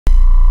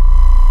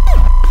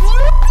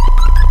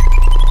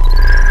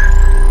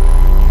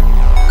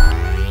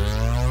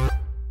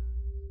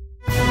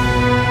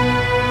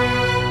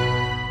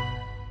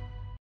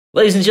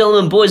Ladies and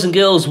gentlemen, boys and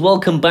girls,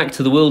 welcome back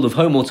to the world of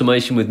home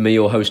automation with me,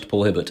 your host,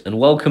 Paul Hibbert, and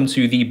welcome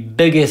to the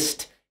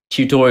biggest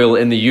tutorial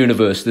in the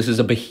universe. This is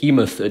a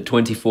behemoth at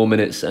 24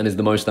 minutes and is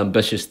the most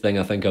ambitious thing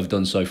I think I've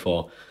done so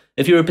far.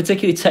 If you're a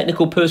particularly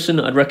technical person,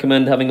 I'd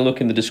recommend having a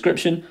look in the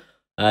description.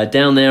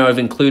 Down there, I've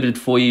included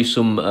for you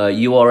some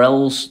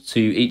URLs to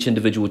each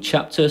individual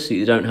chapter so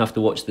you don't have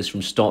to watch this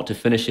from start to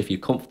finish if you're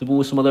comfortable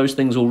with some of those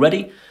things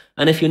already.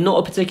 And if you're not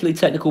a particularly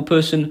technical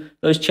person,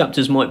 those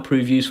chapters might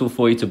prove useful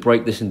for you to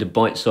break this into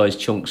bite-sized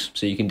chunks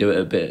so you can do it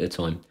a bit at a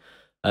time.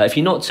 If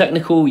you're not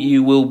technical,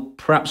 you will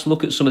perhaps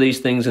look at some of these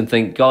things and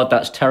think, God,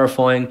 that's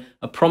terrifying.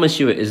 I promise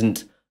you it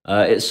isn't.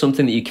 It's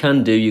something that you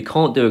can do. You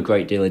can't do a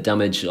great deal of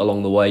damage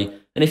along the way.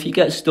 And if you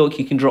get stuck,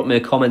 you can drop me a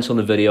comment on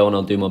the video and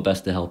I'll do my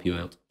best to help you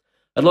out.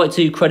 I'd like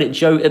to credit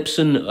Joe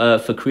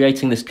Ipson for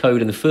creating this code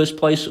in the first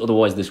place,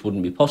 otherwise this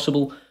wouldn't be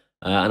possible.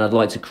 And I'd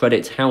like to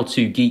credit How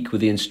To Geek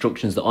with the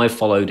instructions that I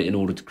followed in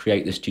order to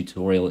create this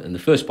tutorial in the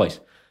first place.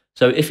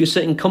 So if you're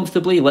sitting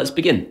comfortably, let's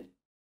begin.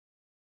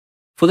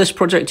 For this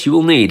project, you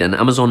will need an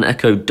Amazon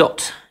Echo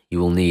Dot. You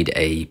will need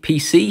a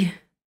PC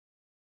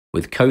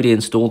with Kodi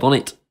installed on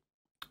it.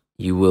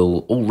 You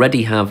will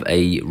already have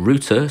a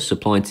router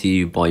supplied to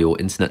you by your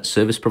internet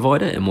service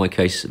provider, in my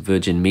case,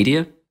 Virgin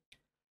Media.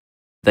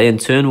 They in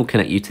turn will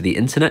connect you to the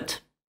internet,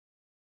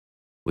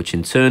 which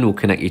in turn will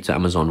connect you to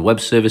Amazon Web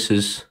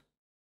Services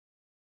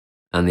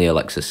and the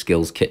Alexa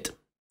Skills Kit.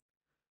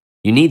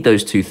 You need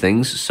those two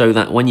things so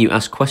that when you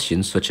ask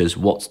questions such as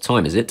 "what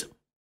time is it?",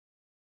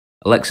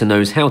 Alexa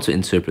knows how to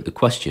interpret the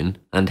question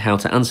and how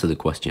to answer the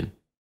question.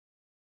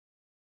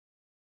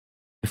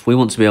 If we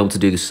want to be able to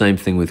do the same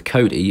thing with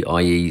Kodi,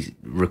 i.e.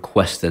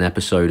 request an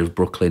episode of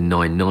Brooklyn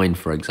Nine-Nine,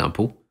 for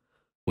example,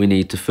 we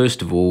need to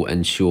first of all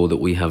ensure that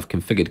we have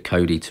configured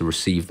Kodi to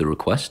receive the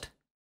request.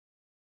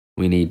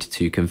 We need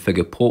to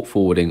configure port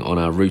forwarding on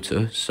our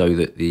router so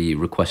that the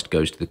request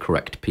goes to the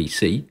correct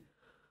PC.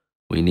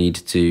 We need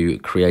to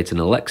create an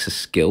Alexa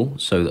skill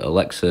so that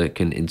Alexa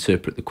can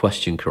interpret the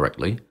question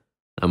correctly.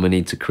 And we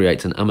need to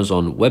create an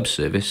Amazon Web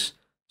Service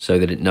so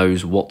that it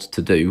knows what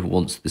to do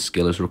once the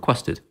skill is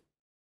requested.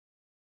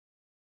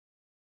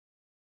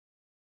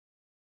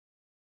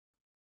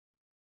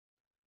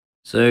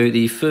 So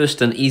the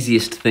first and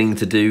easiest thing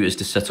to do is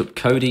to set up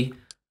Kodi.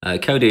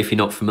 Kodi, if you're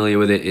not familiar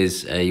with it,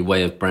 is a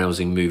way of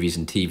browsing movies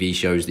and TV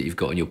shows that you've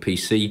got on your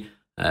PC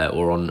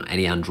or on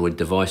any Android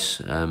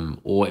device,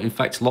 or in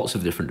fact lots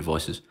of different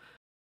devices.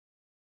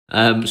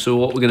 So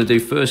what we're going to do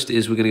first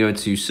is we're going to go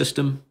into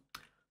System,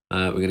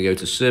 we're going to go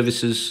to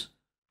Services,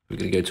 we're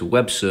going to go to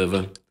Web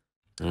Server,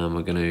 and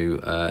we're going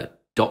to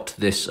dot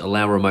this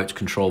Allow Remote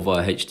Control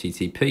via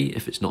HTTP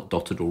if it's not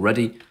dotted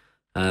already.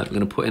 We're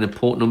going to put in a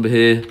port number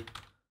here.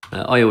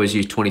 I always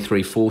use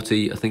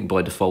 2340. I think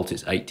by default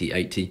it's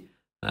 8080.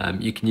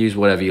 You can use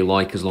whatever you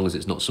like as long as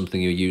it's not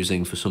something you're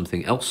using for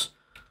something else.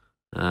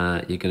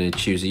 You're going to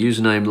choose a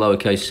username,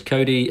 lowercase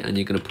Kodi, and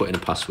you're going to put in a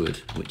password,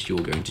 which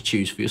you're going to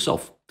choose for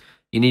yourself.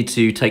 You need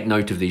to take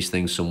note of these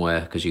things somewhere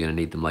because you're going to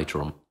need them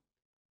later on.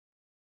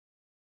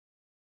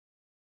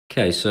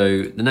 Okay,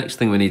 so the next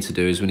thing we need to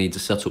do is we need to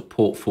set up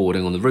port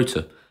forwarding on the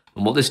router.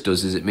 And what this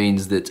does is it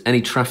means that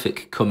any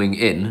traffic coming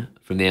in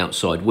from the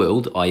outside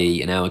world, i.e.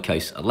 in our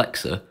case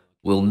Alexa,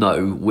 will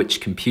know which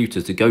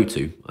computer to go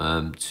to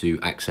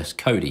access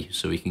Kodi.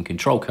 So we can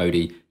control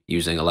Kodi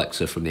using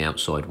Alexa from the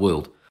outside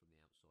world.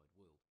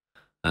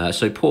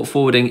 So port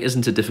forwarding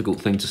isn't a difficult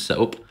thing to set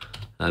up.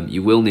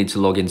 You will need to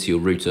log into your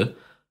router.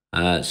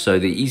 So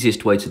the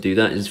easiest way to do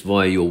that is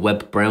via your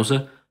web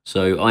browser.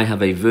 So I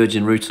have a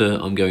Virgin router.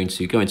 I'm going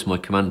to go into my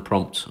command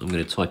prompt. I'm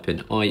going to type in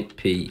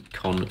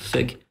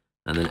ipconfig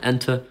and then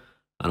enter.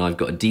 And I've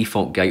got a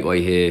default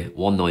gateway here,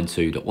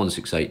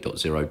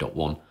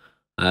 192.168.0.1.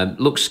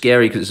 Looks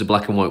scary because it's a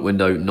black and white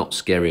window, not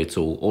scary at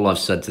all. All I've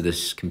said to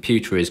this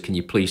computer is, can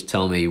you please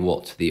tell me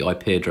what the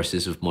IP address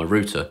is of my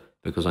router?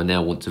 Because I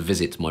now want to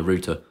visit my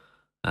router.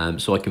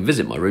 So I can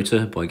visit my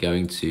router by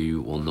going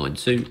to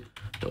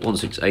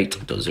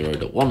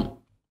 192.168.0.1.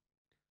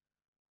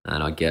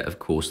 And I get, of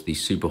course, the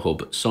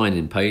SuperHub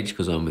sign-in page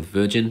because I'm with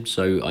Virgin.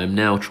 So I'm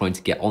now trying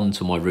to get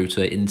onto my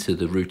router into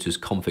the router's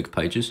config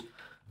pages.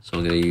 So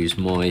I'm going to use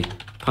my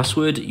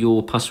password.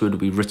 Your password will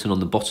be written on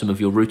the bottom of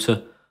your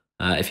router.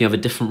 If you have a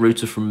different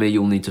router from me,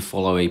 you'll need to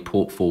follow a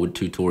port forward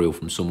tutorial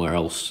from somewhere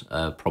else,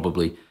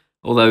 probably.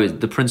 Although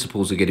the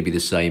principles are going to be the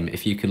same.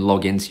 If you can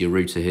log into your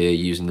router here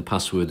using the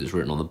password that's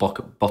written on the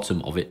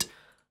bottom of it,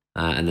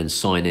 and then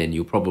sign in,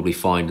 you'll probably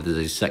find there's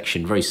a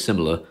section very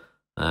similar.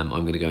 I'm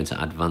going to go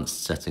into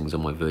advanced settings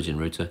on my Virgin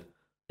router,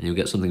 and you'll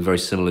get something very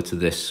similar to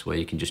this, where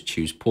you can just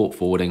choose port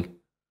forwarding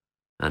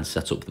and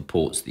set up the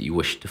ports that you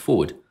wish to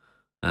forward.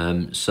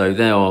 So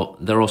there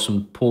are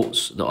some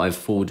ports that I've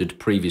forwarded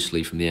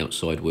previously from the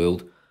outside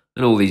world,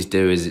 and all these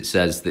do is it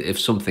says that if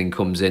something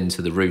comes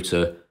into the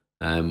router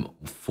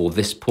for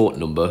this port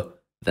number,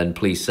 then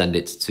please send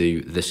it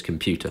to this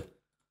computer.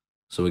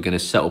 So we're going to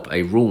set up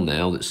a rule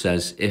now that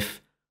says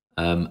if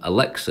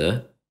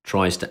Alexa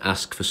tries to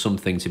ask for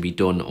something to be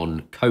done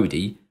on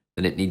Kodi,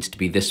 then it needs to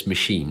be this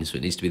machine. So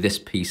it needs to be this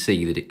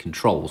PC that it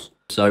controls.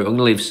 So I'm going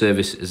to leave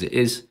service as it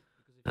is.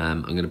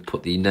 I'm going to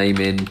put the name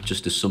in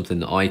just as something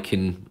that I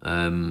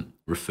can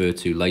refer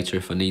to later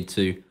if I need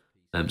to,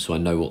 so I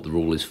know what the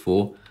rule is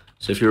for.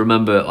 So if you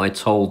remember, I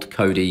told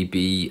Kodi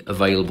be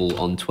available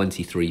on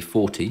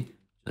 2340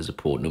 as a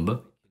port number,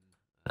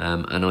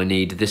 and I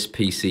need this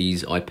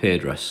PC's IP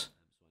address.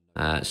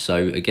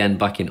 So again,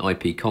 back in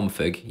IP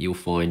config, you'll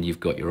find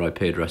you've got your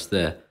IP address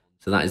there.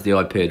 So that is the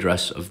IP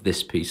address of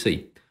this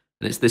PC.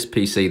 And it's this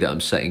PC that I'm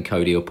setting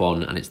Kodi up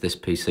on, and it's this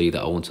PC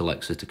that I want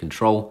Alexa to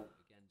control.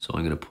 So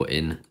I'm going to put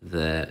in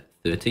there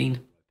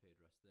 13,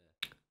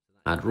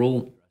 add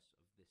rule.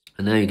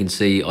 And now you can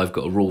see I've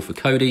got a rule for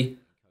Kodi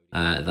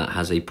that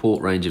has a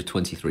port range of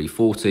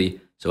 2340.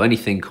 So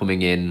anything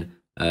coming in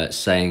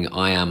saying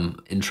I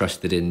am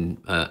interested in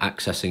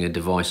accessing a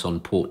device on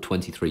port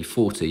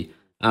 2340,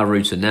 our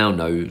router now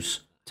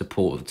knows to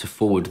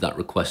forward that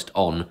request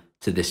on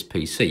to this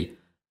PC.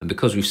 And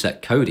because we've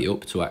set Kodi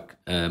up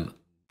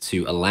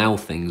to allow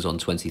things on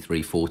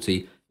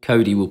 2340,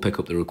 Kodi will pick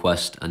up the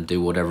request and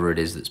do whatever it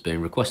is that's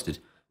being requested.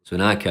 So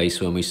in our case,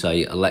 when we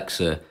say,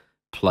 Alexa,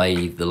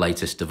 play the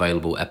latest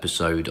available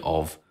episode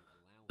of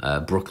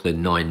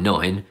Brooklyn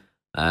Nine-Nine,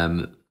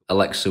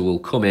 Alexa will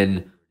come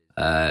in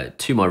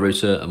to my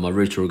router, and my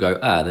router will go,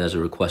 there's a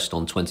request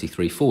on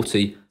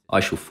 2340. I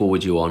shall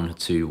forward you on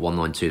to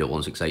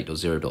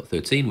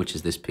 192.168.0.13, which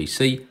is this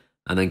PC.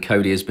 And then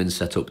Kodi has been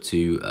set up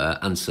to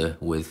answer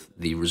with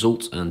the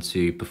result and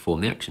to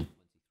perform the action.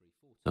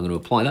 So I'm going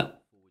to apply that.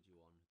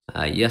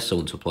 Yes, I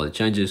want to apply the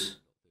changes.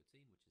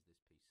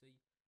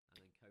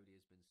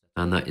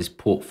 And that is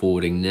port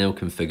forwarding now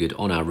configured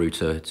on our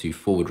router to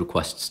forward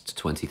requests to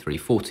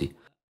 2340.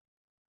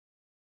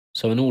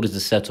 So in order to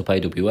set up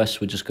AWS,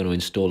 we're just going to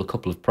install a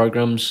couple of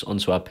programs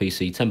onto our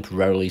PC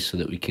temporarily so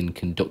that we can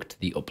conduct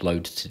the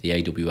upload to the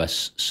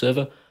AWS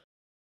server.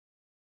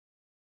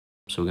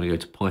 So we're going to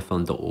go to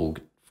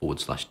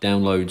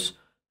python.org/downloads.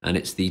 And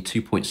it's the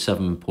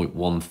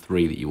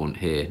 2.7.13 that you want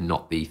here,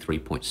 not the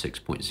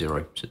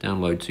 3.6.0. So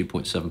download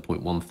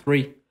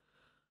 2.7.13.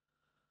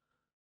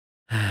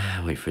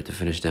 Wait for it to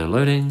finish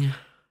downloading,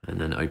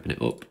 and then open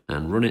it up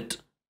and run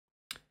it.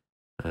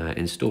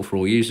 Install for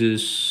all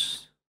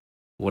users.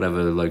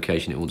 Whatever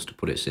location it wants to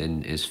put it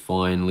in is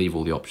fine. Leave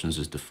all the options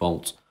as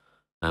default.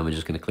 And we're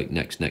just going to click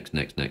next, next,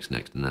 next, next,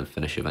 next, and then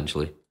finish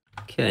eventually.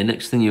 Okay,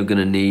 next thing you're going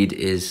to need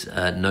is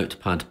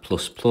Notepad++.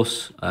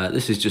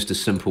 This is just a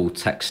simple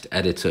text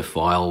editor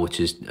file, which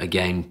is,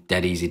 again,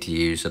 dead easy to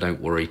use, so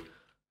don't worry.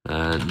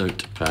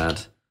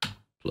 Notepad++.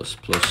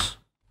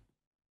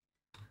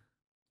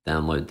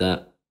 Download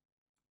that.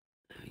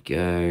 There we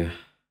go.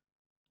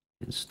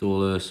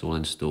 Installer, so we'll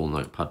install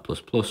Notepad++.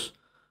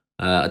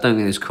 I don't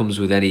think this comes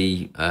with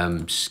any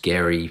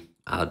scary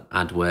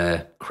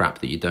adware crap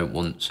that you don't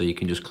want, so you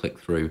can just click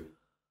through.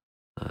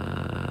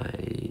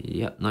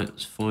 Yeah, no,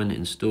 that's fine.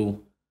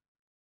 Install,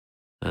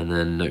 and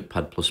then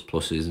Notepad++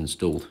 is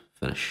installed.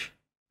 Finish.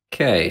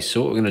 Okay,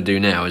 so what we're going to do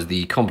now is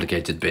the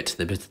complicated bit,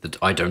 the bit that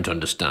I don't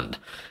understand.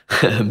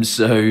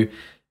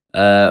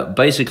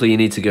 Basically, you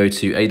need to go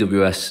to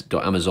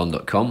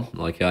aws.amazon.com,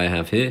 like I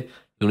have here.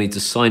 You'll need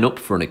to sign up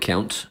for an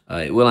account.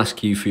 It will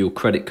ask you for your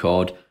credit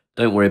card.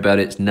 Don't worry about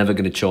it. It's never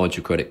going to charge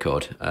your credit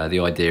card. The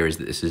idea is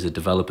that this is a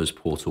developer's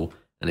portal.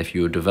 And if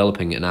you were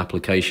developing an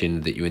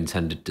application that you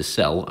intended to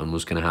sell and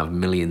was going to have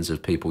millions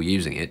of people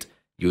using it,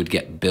 you would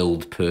get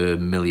billed per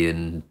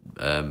million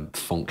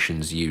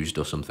functions used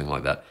or something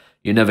like that.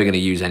 You're never going to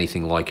use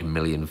anything like a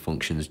million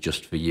functions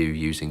just for you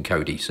using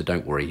Kodi, so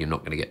don't worry, you're not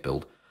going to get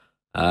billed.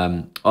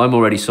 I'm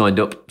already signed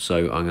up,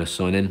 so I'm going to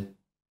sign in.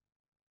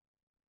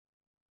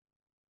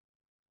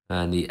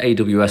 And the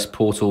AWS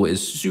portal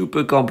is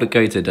super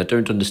complicated. I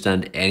don't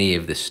understand any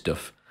of this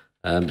stuff.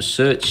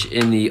 Search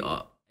in the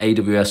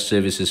AWS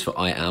services for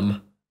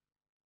IAM,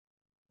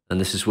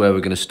 and this is where we're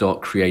going to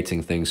start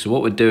creating things. So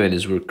what we're doing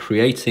is we're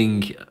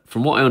creating,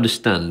 from what I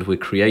understand, we're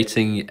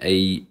creating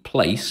a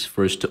place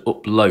for us to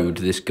upload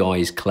this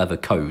guy's clever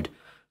code.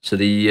 So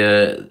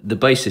the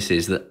basis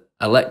is that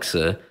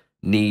Alexa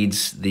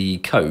needs the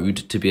code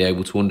to be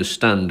able to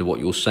understand what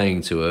you're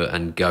saying to her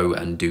and go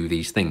and do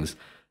these things.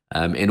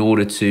 In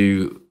order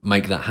to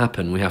make that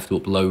happen, we have to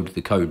upload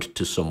the code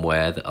to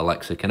somewhere that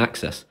Alexa can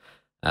access.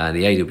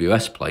 The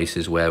AWS place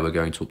is where we're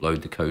going to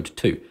upload the code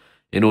to.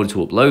 In order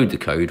to upload the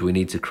code, we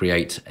need to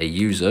create a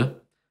user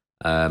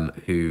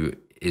who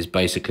is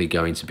basically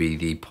going to be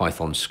the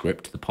Python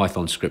script. The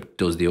Python script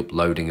does the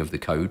uploading of the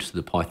code, so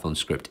the Python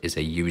script is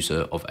a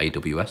user of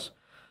AWS.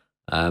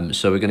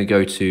 So we're going to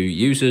go to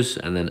users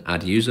and then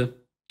add user.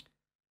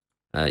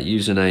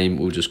 Username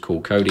we'll just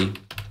call Kodi.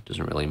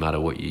 Doesn't really matter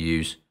what you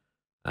use.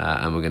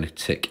 And we're going to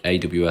tick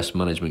AWS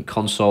Management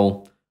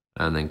Console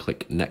and then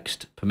click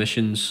Next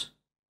Permissions.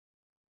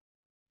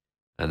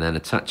 And then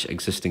attach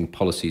existing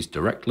policies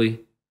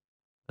directly.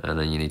 And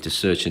then you need to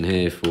search in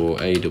here for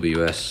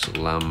AWS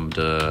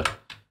Lambda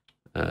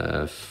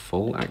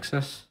full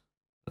access.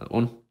 That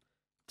one.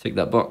 Tick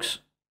that box.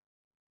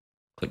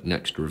 Click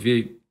Next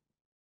Review.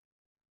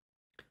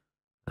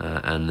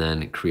 And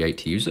then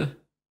create user.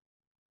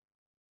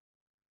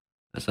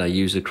 That's our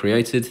user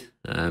created.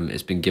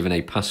 It's been given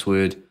a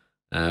password.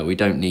 We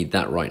don't need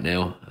that right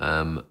now.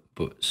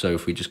 So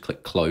if we just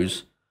click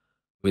close,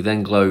 we go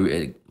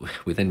to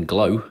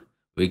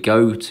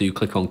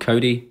click on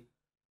Kodi,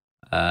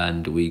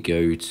 and we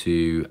go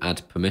to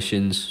add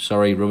permissions.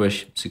 Sorry,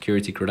 rubbish,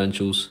 security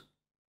credentials.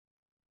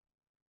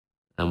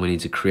 And we need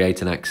to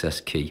create an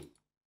access key.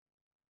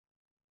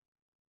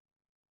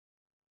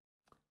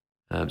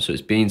 So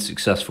it's been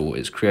successful.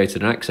 It's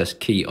created an access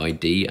key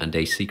ID and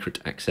a secret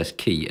access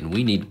key, and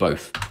we need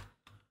both.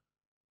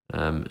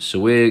 So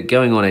we're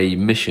going on a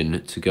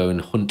mission to go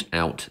and hunt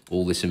out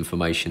all this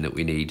information that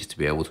we need to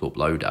be able to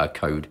upload our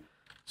code.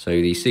 So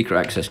the secret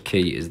access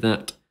key is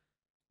that.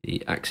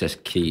 The access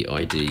key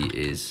ID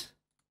is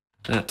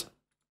that.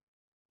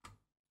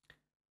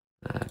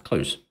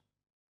 Close.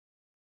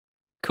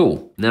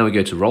 Cool. Now we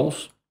go to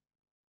roles.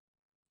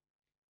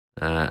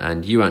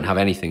 And you won't have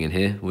anything in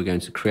here. We're going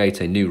to create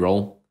a new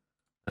role.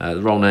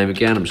 The role name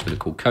again, I'm just going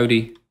to call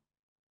Kodi.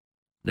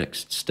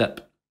 Next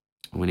step,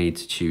 we need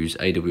to choose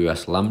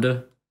AWS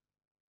Lambda.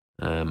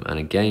 And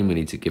again, we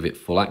need to give it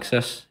full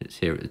access. It's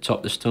here at the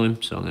top this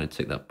time, so I'm going to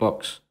tick that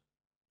box.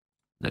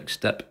 Next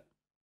step.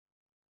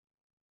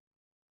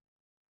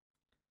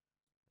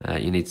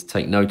 You need to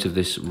take note of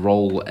this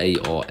role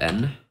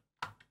ARN.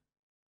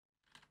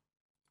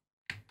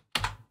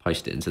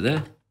 Paste it into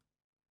there.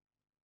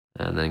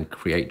 And then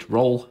create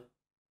role.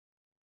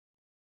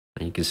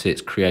 And you can see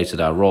it's created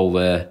our role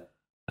there.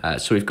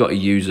 So we've got a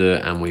user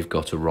and we've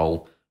got a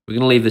role. We're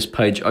going to leave this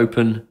page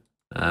open,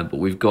 but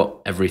we've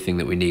got everything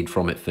that we need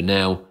from it for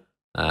now,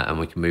 and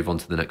we can move on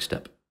to the next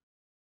step.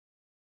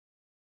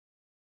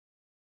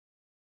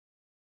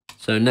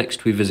 So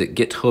next we visit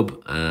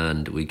GitHub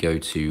and we go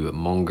to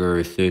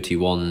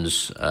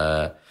Mongo31's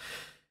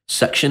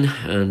section,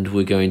 and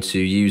we're going to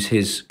use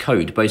his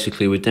code.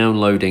 Basically, we're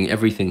downloading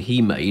everything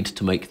he made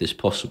to make this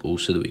possible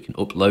so that we can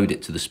upload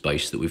it to the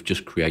space that we've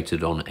just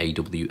created on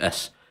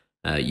AWS,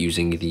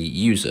 using the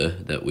user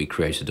that we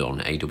created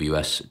on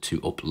AWS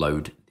to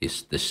upload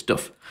this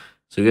stuff.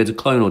 So we go to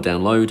clone or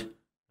download,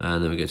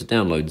 and then we go to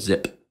download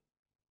zip,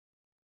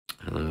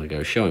 and I'm going to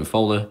go show in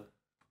folder.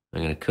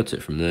 I'm going to cut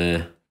it from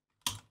there.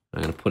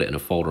 I'm going to put it in a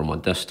folder on my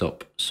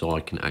desktop so I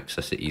can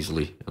access it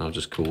easily, and I'll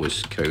just call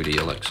this Kodi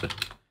Alexa.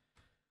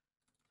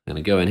 I'm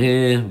going to go in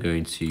here, I'm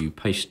going to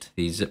paste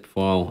the zip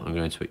file, I'm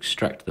going to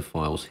extract the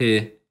files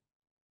here,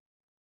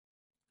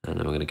 and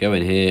then I'm going to go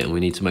in here and we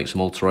need to make some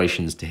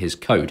alterations to his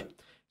code.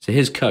 So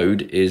his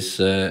code is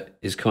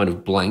kind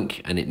of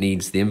blank, and it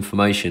needs the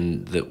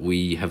information that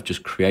we have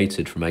just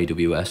created from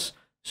AWS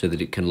so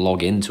that it can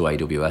log into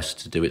AWS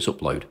to do its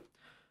upload.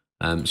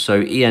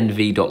 So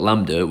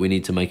env.lambda we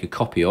need to make a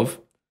copy of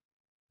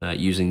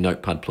using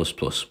Notepad++.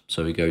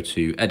 So we go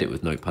to edit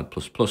with Notepad++,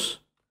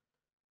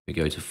 we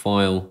go to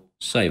file,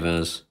 save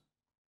as,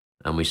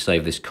 and we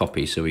save this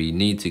copy. So we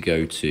need to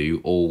go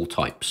to all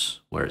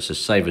types, where it says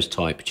save as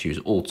type, choose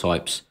all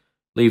types,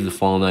 leave the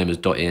file name as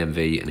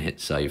 .env and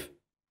hit save.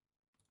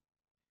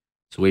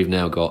 So we've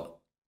now got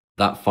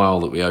that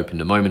file that we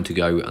opened a moment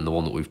ago and the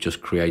one that we've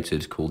just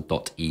created called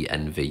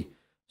 .env.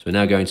 So we're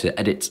now going to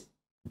edit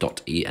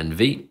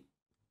 .env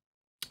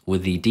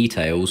with the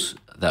details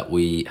that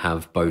we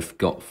have both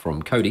got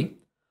from Kodi,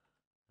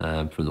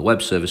 from the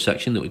web server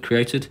section that we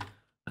created,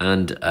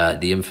 and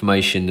the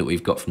information that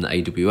we've got from the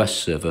AWS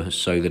server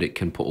so that it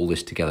can put all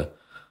this together.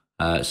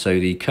 So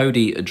the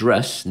Kodi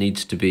address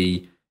needs to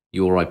be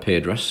your IP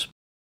address.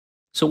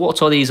 So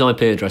what are these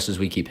IP addresses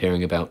we keep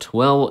hearing about?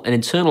 Well, an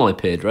internal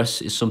IP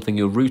address is something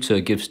your router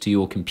gives to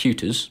your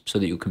computers so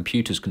that your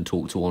computers can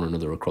talk to one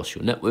another across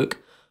your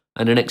network.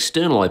 And an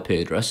external IP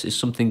address is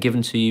something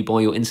given to you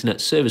by your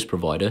internet service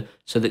provider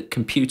so that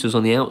computers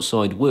on the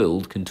outside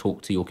world can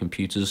talk to your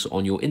computers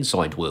on your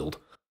inside world.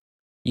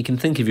 You can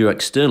think of your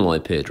external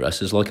IP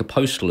address as like a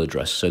postal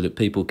address so that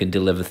people can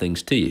deliver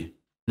things to you.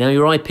 Now,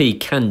 your IP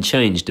can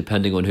change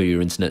depending on who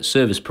your internet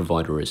service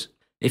provider is.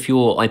 If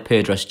your IP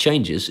address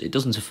changes, it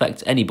doesn't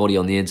affect anybody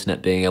on the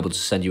internet being able to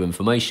send you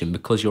information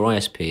because your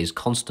ISP is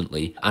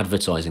constantly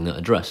advertising that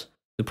address.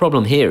 The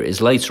problem here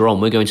is later on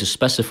we're going to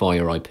specify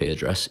your IP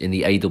address in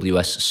the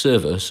AWS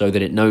server so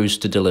that it knows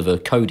to deliver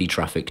Kodi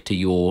traffic to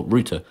your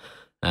router.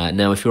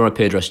 Now, if your IP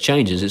address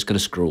changes, it's going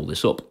to screw all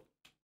this up.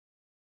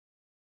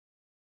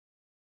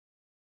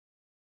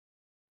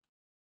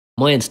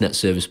 My internet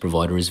service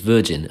provider is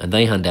Virgin, and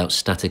they hand out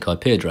static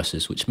IP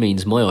addresses, which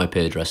means my IP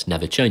address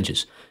never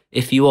changes.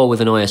 If you are with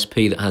an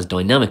ISP that has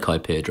dynamic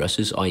IP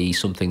addresses, i.e.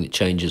 something that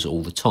changes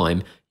all the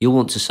time, you'll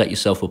want to set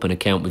yourself up an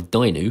account with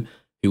Dynu,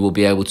 who will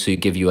be able to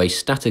give you a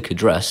static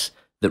address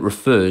that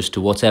refers to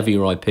whatever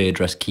your IP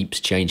address keeps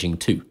changing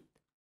to.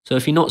 So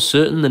if you're not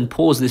certain, then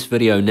pause this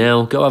video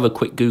now, go have a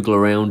quick Google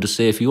around to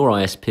see if your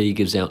ISP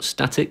gives out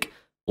static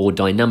or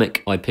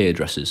dynamic IP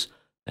addresses.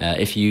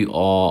 If you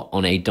are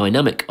on a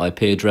dynamic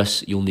IP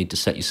address, you'll need to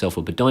set yourself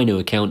up a Dynu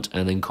account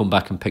and then come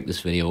back and pick this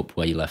video up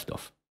where you left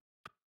off.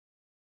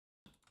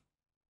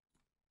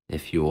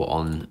 If you're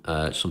on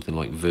something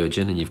like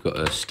Virgin and you've got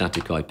a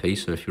static IP,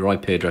 so if your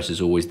IP address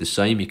is always the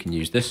same, you can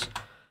use this.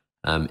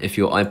 If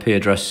your IP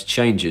address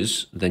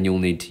changes, then you'll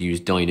need to use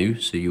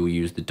Dynu. So you'll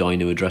use the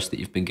Dynu address that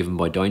you've been given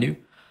by Dynu.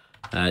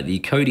 The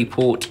Kodi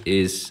port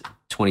is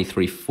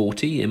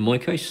 2340 in my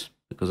case,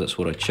 because that's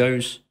what I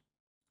chose.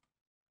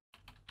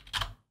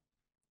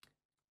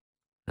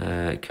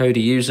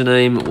 Kodi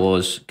username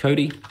was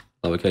Kodi,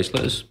 lowercase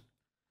letters.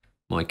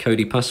 My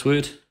Kodi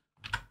password.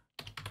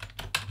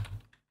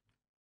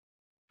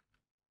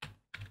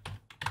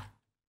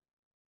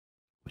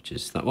 Which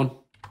is that one.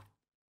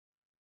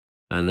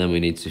 And then we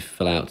need to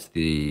fill out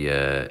the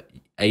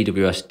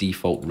AWS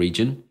default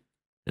region.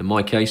 In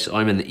my case,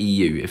 I'm in the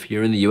EU. If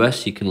you're in the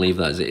US, you can leave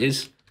that as it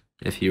is.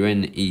 If you're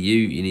in EU,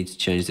 you need to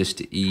change this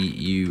to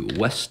EU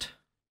West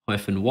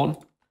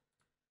 -1.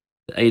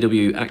 The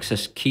AW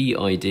access key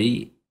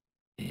ID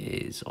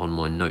is on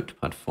my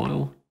Notepad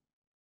file.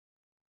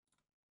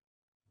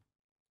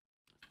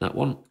 That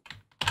one.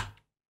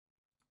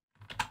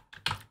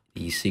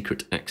 The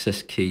secret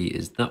access key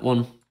is that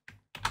one.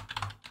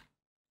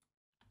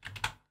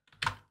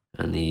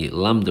 And the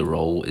Lambda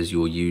role is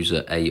your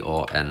user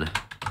ARN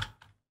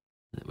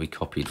that we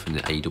copied from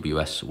the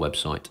AWS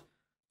website.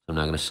 So I'm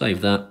now going to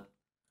save that,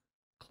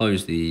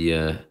 close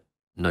the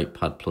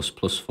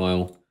Notepad++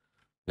 file.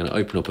 I'm going to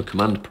open up a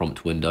command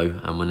prompt window,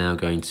 and we're now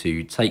going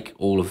to take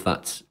all of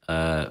that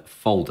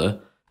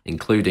folder,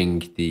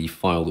 including the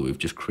file that we've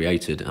just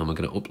created, and we're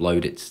going to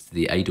upload it to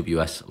the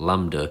AWS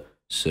Lambda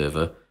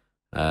server,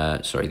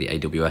 the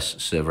AWS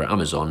server at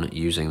Amazon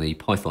using the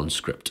Python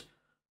script.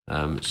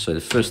 So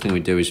the first thing we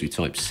do is we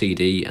type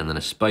cd and then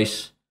a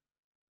space,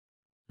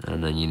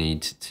 and then you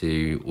need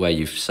to, where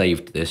you've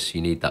saved this,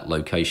 you need that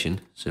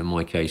location. So in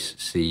my case,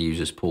 C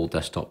users Paul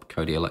desktop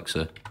Kodi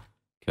Alexa,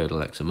 Kodi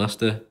Alexa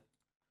master.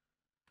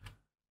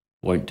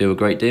 Won't do a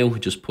great deal,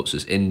 it just puts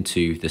us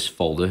into this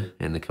folder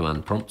in the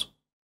command prompt.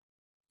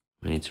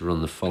 We need to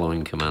run the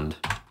following command.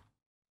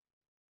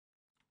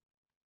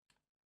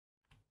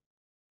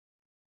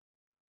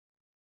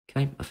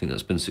 Okay, I think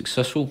that's been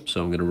successful,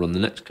 so I'm going to run the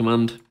next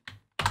command.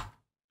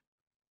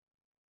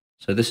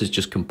 So this has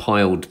just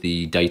compiled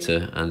the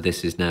data, and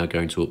this is now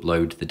going to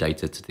upload the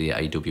data to the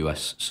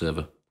AWS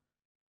server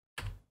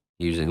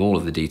using all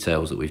of the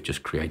details that we've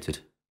just created.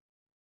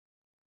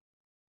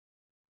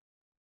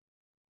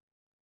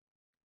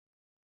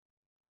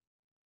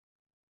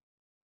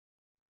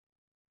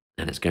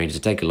 And it's going to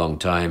take a long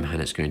time,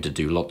 and it's going to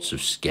do lots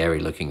of scary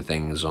looking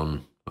things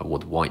on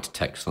with white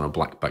text on a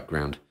black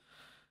background.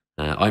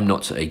 I'm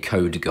not a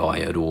code guy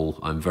at all.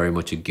 I'm very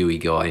much a GUI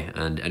guy,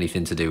 and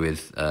anything to do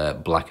with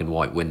black and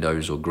white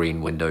windows or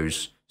green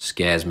windows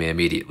scares me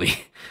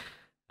immediately.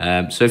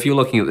 So if you're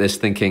looking at this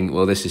thinking,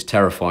 well, this is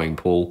terrifying,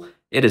 Paul,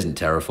 it isn't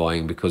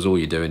terrifying, because all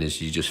you're doing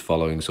is you're just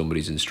following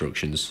somebody's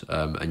instructions,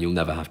 and you'll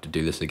never have to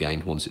do this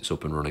again once it's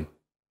up and running.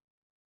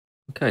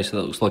 Okay, so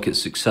that looks like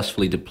it's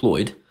successfully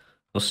deployed.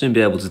 I'll soon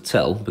be able to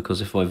tell,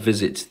 because if I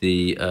visit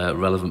the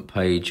relevant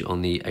page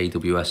on the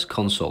AWS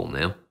console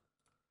now,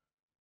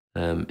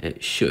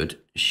 it should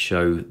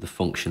show the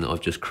function that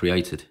I've just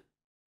created.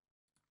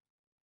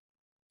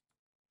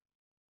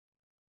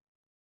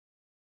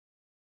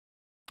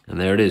 And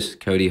there it is,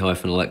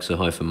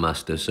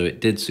 Kodi-Alexa-master. So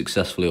it did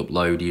successfully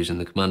upload using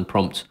the command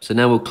prompt. So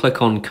now we'll click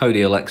on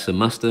Kodi Alexa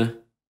Master,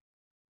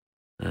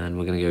 and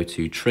we're going to go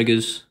to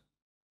Triggers,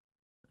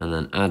 and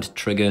then Add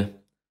Trigger.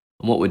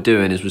 And what we're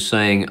doing is we're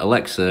saying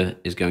Alexa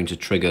is going to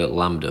trigger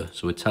Lambda.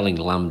 So we're telling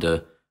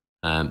Lambda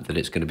that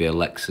it's going to be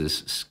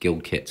Alexa's skill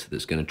kit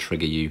that's going to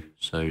trigger you.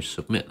 So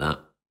submit that.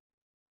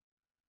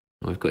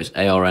 And we've got its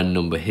ARN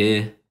number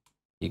here.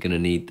 You're going to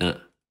need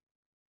that.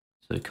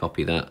 So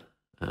copy that,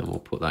 and we'll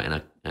put that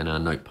in our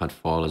Notepad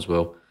file as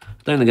well.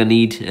 I don't think I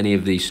need any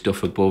of these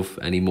stuff above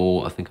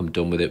anymore. I think I'm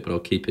done with it, but I'll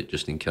keep it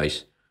just in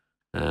case.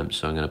 So I'm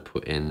going to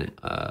put in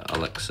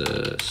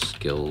Alexa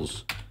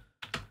skills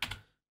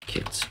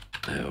kit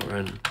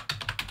ARN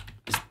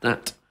is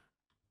that.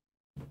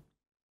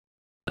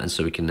 And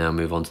so we can now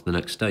move on to the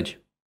next stage.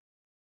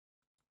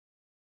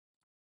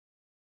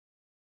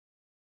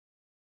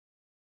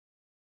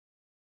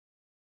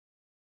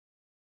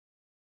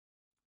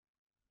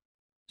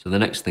 So the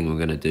next thing we're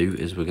going to do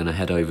is we're going to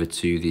head over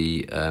to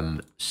the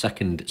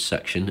second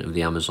section of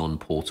the Amazon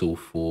portal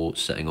for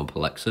setting up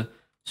Alexa.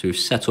 So we've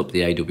set up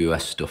the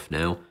AWS stuff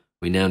now.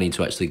 We now need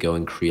to actually go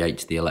and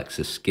create the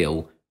Alexa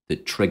skill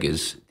that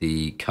triggers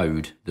the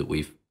code that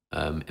we've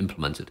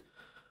implemented.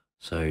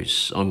 So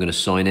I'm going to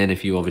sign in.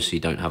 If you obviously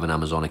don't have an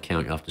Amazon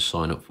account, you have to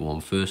sign up for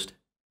one first.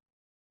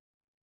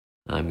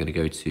 I'm going to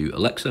go to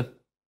Alexa.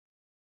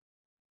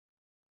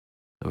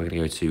 And we're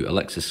going to go to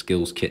Alexa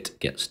Skills Kit,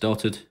 Get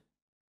Started.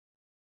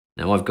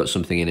 Now I've got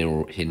something in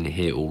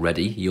here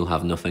already. You'll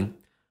have nothing.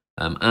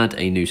 Add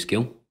a new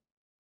skill.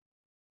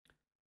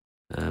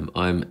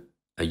 I'm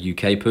a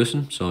UK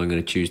person, so I'm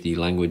going to choose the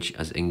language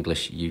as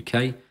English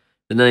UK.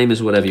 The name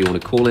is whatever you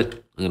want to call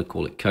it. I'm going to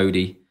call it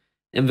Kodi.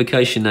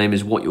 Invocation name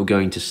is what you're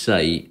going to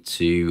say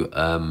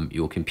to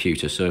your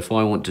computer. So if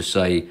I want to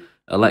say,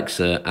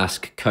 Alexa,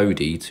 ask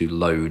Kodi to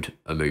load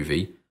a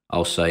movie,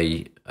 I'll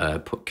say,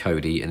 put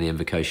Kodi and the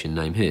invocation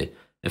name here.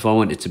 if I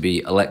wanted to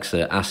be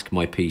Alexa, ask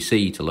my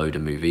PC to load a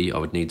movie, I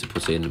would need to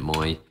put in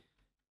my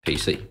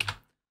PC.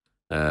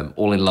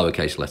 All in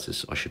lowercase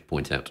letters, I should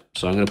point out.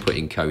 So I'm going to put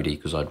in Kodi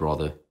because I'd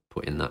rather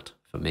put in that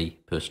for me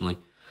personally.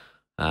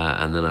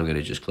 And then I'm going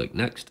to just click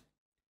next.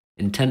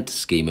 Intent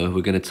schema,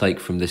 we're going to take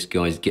from this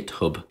guy's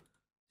GitHub.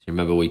 So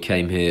remember we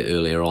came here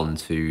earlier on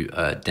to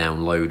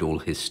download all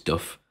his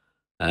stuff.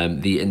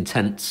 The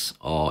intents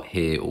are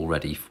here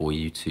already for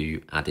you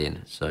to add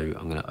in. So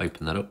I'm going to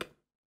open that up.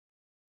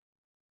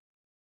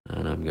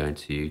 And I'm going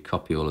to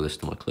copy all of this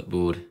to my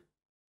clipboard.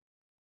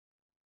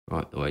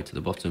 Right the way to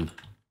the bottom.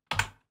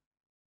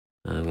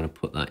 And I'm going to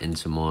put that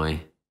into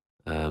my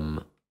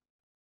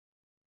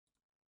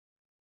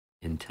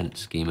intent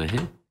schema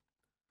here.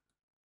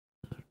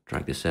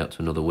 Drag this out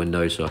to another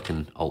window so I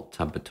can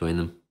Alt-Tab between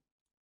them.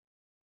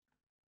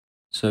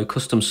 So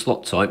custom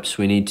slot types,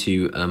 we need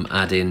to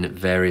add in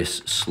various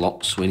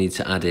slots. We need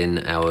to add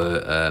in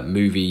our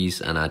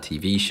movies and our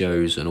TV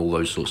shows and all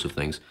those sorts of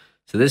things.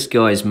 So this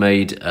guy's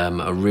made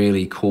a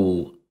really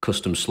cool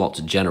custom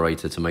slot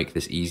generator to make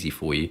this easy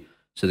for you.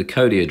 So the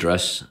Kodi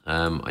address,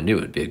 I knew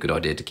it would be a good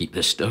idea to keep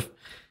this stuff.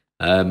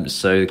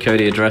 So the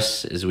Kodi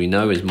address, as we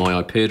know, is my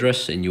IP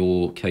address. In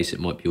your case, it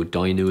might be your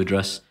Dynu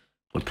address.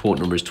 My port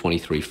number is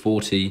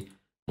 2340.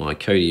 My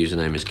Kodi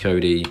username is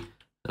Kodi.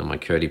 And my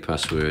Kodi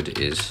password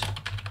is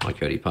my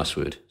Kodi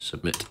password.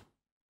 Submit.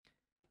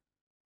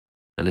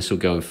 And this will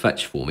go and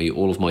fetch for me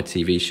all of my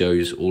TV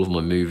shows, all of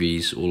my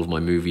movies, all of my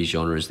movie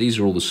genres. These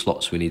are all the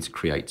slots we need to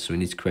create. So we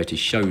need to create a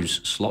shows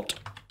slot.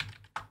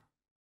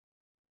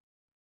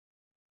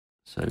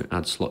 So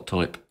add slot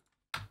type,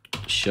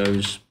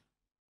 shows.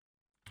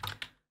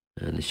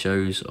 And the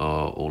shows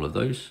are all of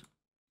those.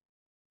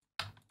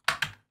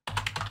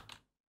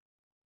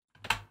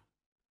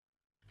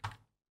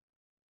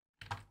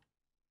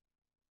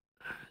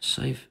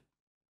 Save.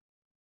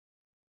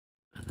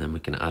 And then we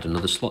can add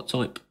another slot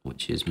type,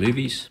 which is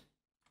movies.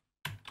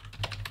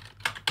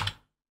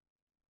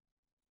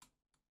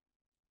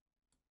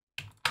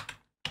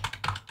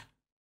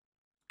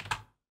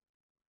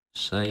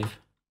 Save.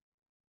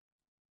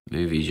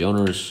 Movie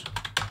genres.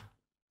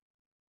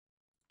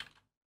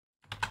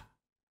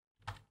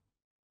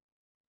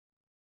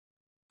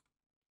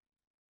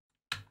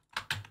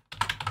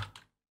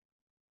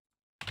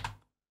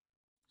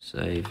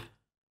 Save.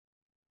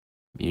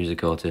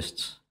 Music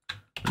artists.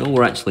 And all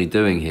we're actually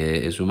doing here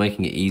is we're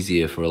making it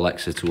easier for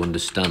Alexa to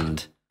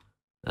understand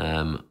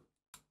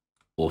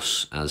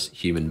us as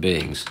human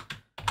beings.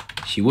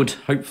 She would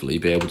hopefully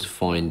be able to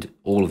find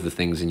all of the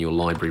things in your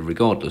library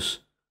regardless,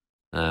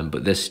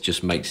 but this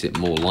just makes it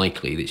more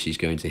likely that she's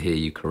going to hear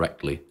you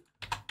correctly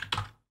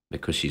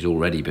because she's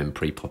already been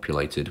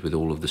pre-populated with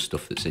all of the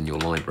stuff that's in your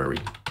library.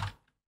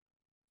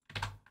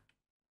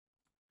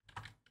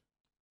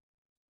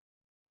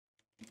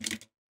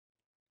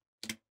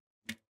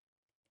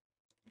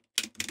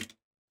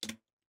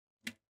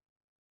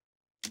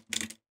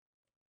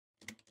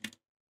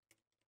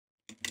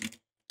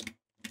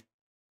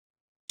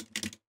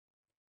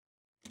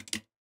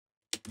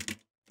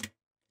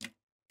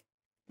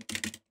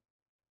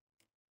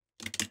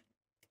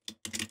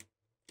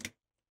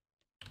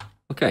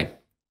 Okay,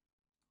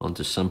 on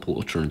to sample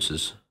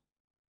utterances.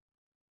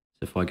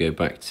 So if I go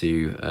back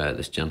to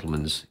this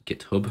gentleman's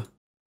GitHub,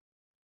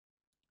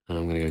 and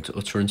I'm going to go to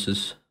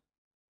utterances,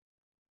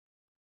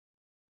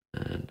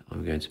 and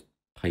I'm going to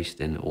paste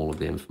in all of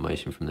the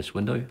information from this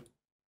window.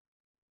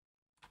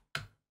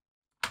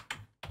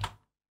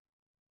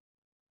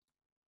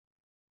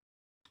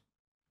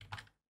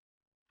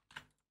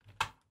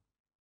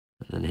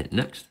 And then hit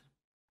next.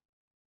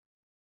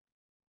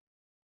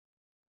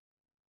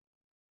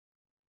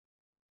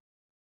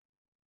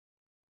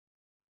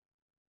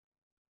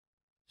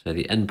 So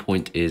the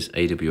endpoint is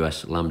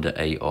AWS Lambda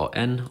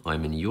ARN.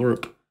 I'm in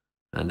Europe,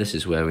 and this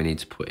is where we need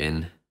to put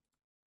in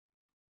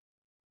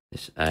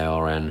this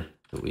ARN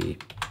that we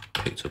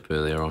picked up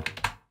earlier on.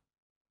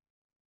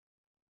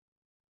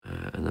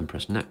 And then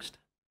press next.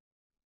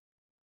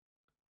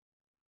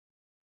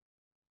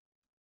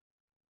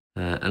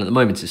 And at the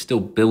moment it's still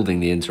building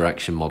the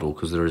interaction model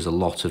because there is a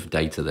lot of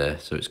data there.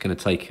 So it's going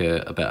to take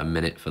about a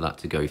minute for that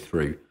to go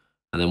through.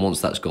 And then once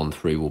that's gone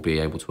through, we'll be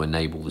able to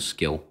enable the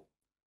skill.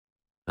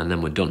 And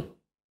then we're done.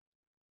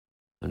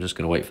 I'm just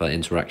going to wait for that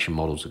interaction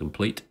model to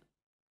complete.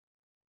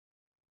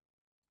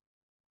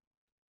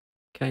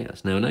 Okay,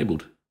 that's now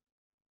enabled.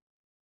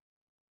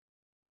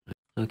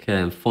 Okay,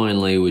 and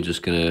finally we're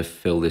just going to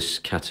fill this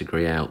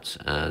category out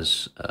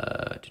as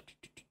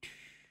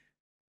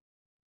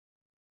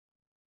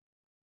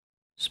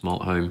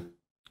smart home.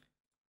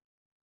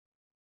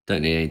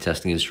 Don't need any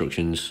testing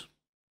instructions.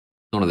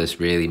 None of this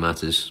really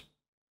matters.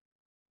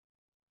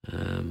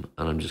 And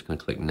I'm just going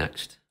to click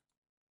next.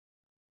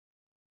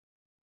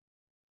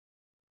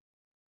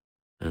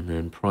 And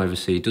then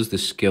privacy. Does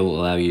this skill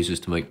allow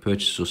users to make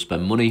purchases or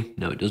spend money?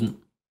 No, it doesn't.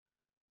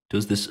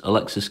 Does this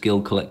Alexa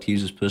skill collect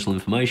users' personal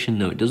information?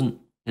 No, it doesn't.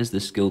 Is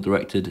this skill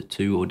directed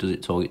to or does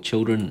it target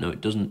children? No, it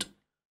doesn't.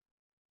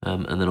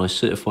 And then I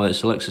certify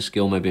this Alexa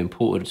skill may be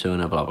imported to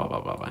and blah, blah,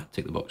 blah, blah, blah.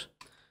 Tick the box.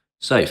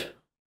 Save.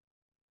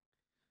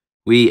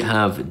 We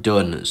have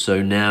done.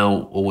 So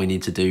now all we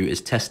need to do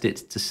is test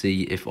it to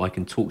see if I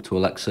can talk to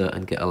Alexa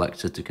and get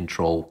Alexa to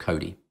control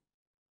Kodi.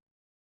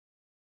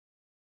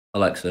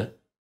 Alexa,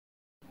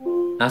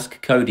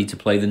 ask Kodi to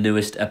play the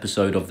newest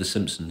episode of The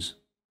Simpsons.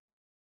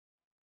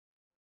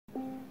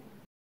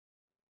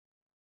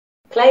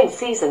 Playing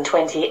season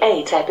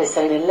 28,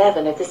 episode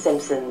 11 of The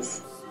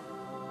Simpsons.